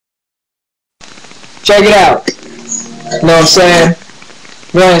Check it out. You know what I'm saying?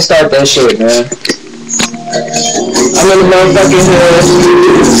 Go ahead and start that shit, man. I'm in the motherfucking hood.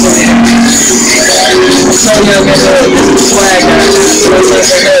 So young and hood. This is swag, man.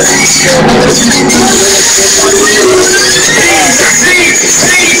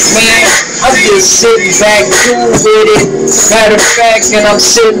 Man, I'm just sitting back, cool with it. Matter of fact, and I'm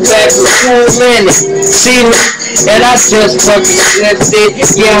sitting back with cool in it. See me? And I just fucking shifted.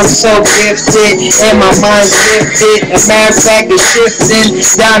 Yeah, I'm so gifted. And my mind's lifted. As a matter of fact, it's shifting.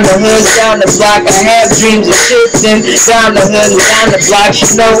 Down the hood, down the block. I have dreams of shifting. Down the hood and down the block. You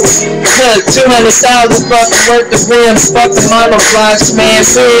know, 200,000 fucking worth of rims. Fucking monoblocks, man.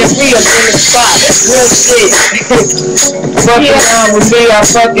 We up in the spot. Real shit. Fuck around with me. I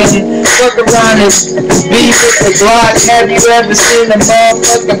fucking fuck around and be with the Glock. Have you ever seen a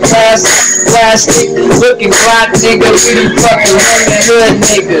motherfucking plastic looking Glock, nigga? We them fucking young hood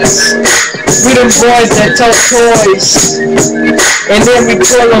niggas. We them boys that tote toys, and then we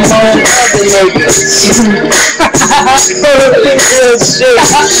pull them on other niggas. Real shit.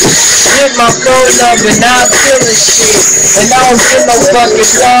 Get my phone number, now I'm feeling shit, and I don't get no fucking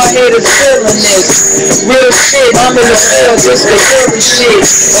y'all haters feeling this. Real shit, I'm in the field just to hear the shit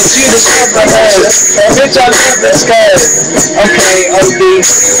that you just never heard. Bitch, I never heard. Okay, OB,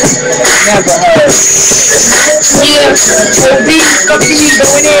 never heard. Yeah, OB, what you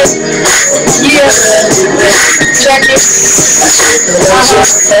doing in? Yeah, check it.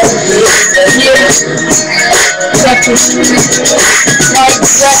 Yeah, check it. Like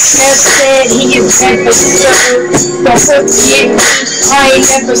Neff said, he is never certain. The hook get me, I ain't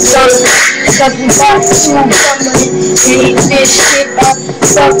never certain. Cause we got to coming, and this shit up.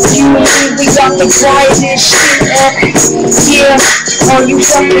 Fuck you and me, we got to fly this shit up. Yeah, all you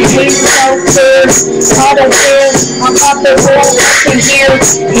fucking haters out there, I don't care. I'm about to roll up in here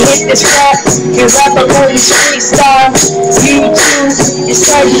and hit this rap. And rap up on this freestyle. You too, it's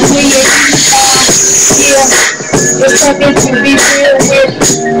like me and you are. Yeah, it's something to be real with.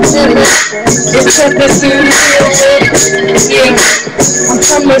 It's something to be real with. Yeah, I'm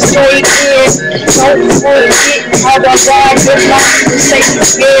coming straight in. Don't forget how I ride with my safe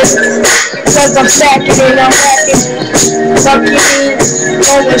again. Cause I'm stacking and I'm hacking. Fuck you,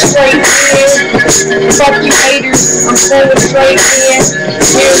 going straight in. Fuck you haters, I'm going straight in.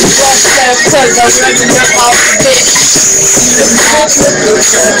 Here's what's up, cause I'm running up off the bitch.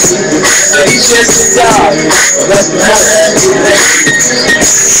 It's just a job. That's the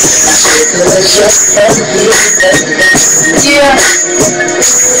yeah.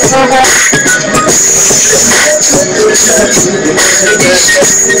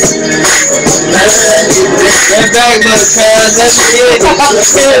 Get back, little cuz. That's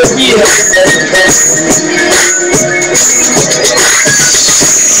it. Yeah.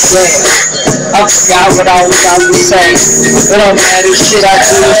 I forgot what I was about to say. It don't matter, shit, I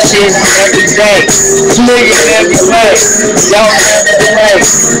do shit every day. Nigga every way. Y'all never play.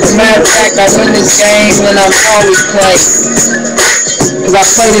 As a matter of fact, I win this game and I'm always playing. Cause I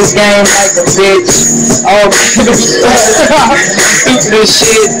play this game like a bitch. Oh, stupid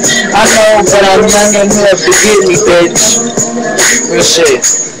shit. I know, but I'm young enough to get me, bitch. Real shit.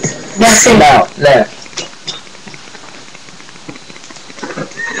 That's it out. Left.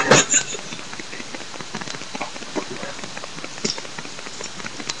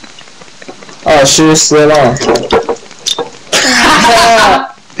 Oh, shit, still on.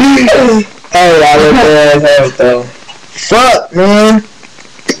 Hey, I look bad though. Fuck, man.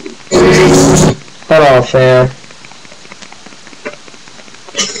 Hold on, fam.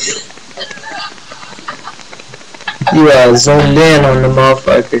 You zoomed in on the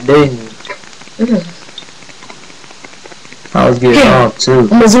motherfucker, didn't you? I was getting off too. I'm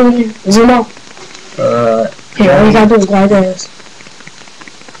gonna zoom in. Zoom out. Here, all you gotta do is glide this.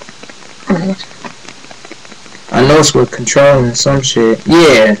 I know it's with controlling some shit.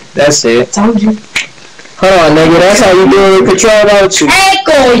 Yeah, that's it. Told you. Hold on, nigga. That's how you do it with control, don't you?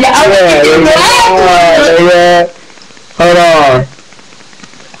 Echo, yeah. Hold on.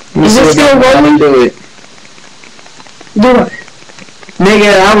 Is it still rolling? Do it. Do it.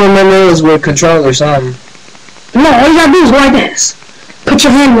 Nigga, I remember it was with control or something. No, all you gotta do is glide this. Put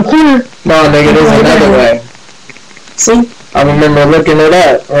your hand in the corner. No, nigga, there's another way. See? I remember looking it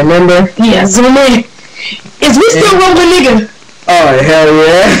up. Remember? Yeah, zoom in. Is we still rolling, nigga? Oh, hell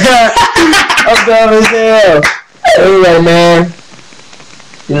yeah. I'm dumb as hell. Anyway, man.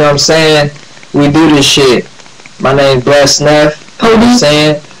 You know what I'm saying? We do this shit. My name's Neff. You know what I'm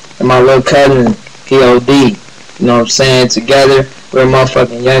saying? And my little cousin, P.O.D. You know what I'm saying? Together, we're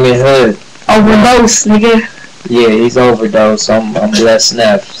motherfucking young and hood. Overdose, nigga. Yeah, he's overdosed. I'm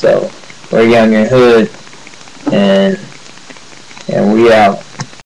Neff. So, We're Young and Hood, and we out.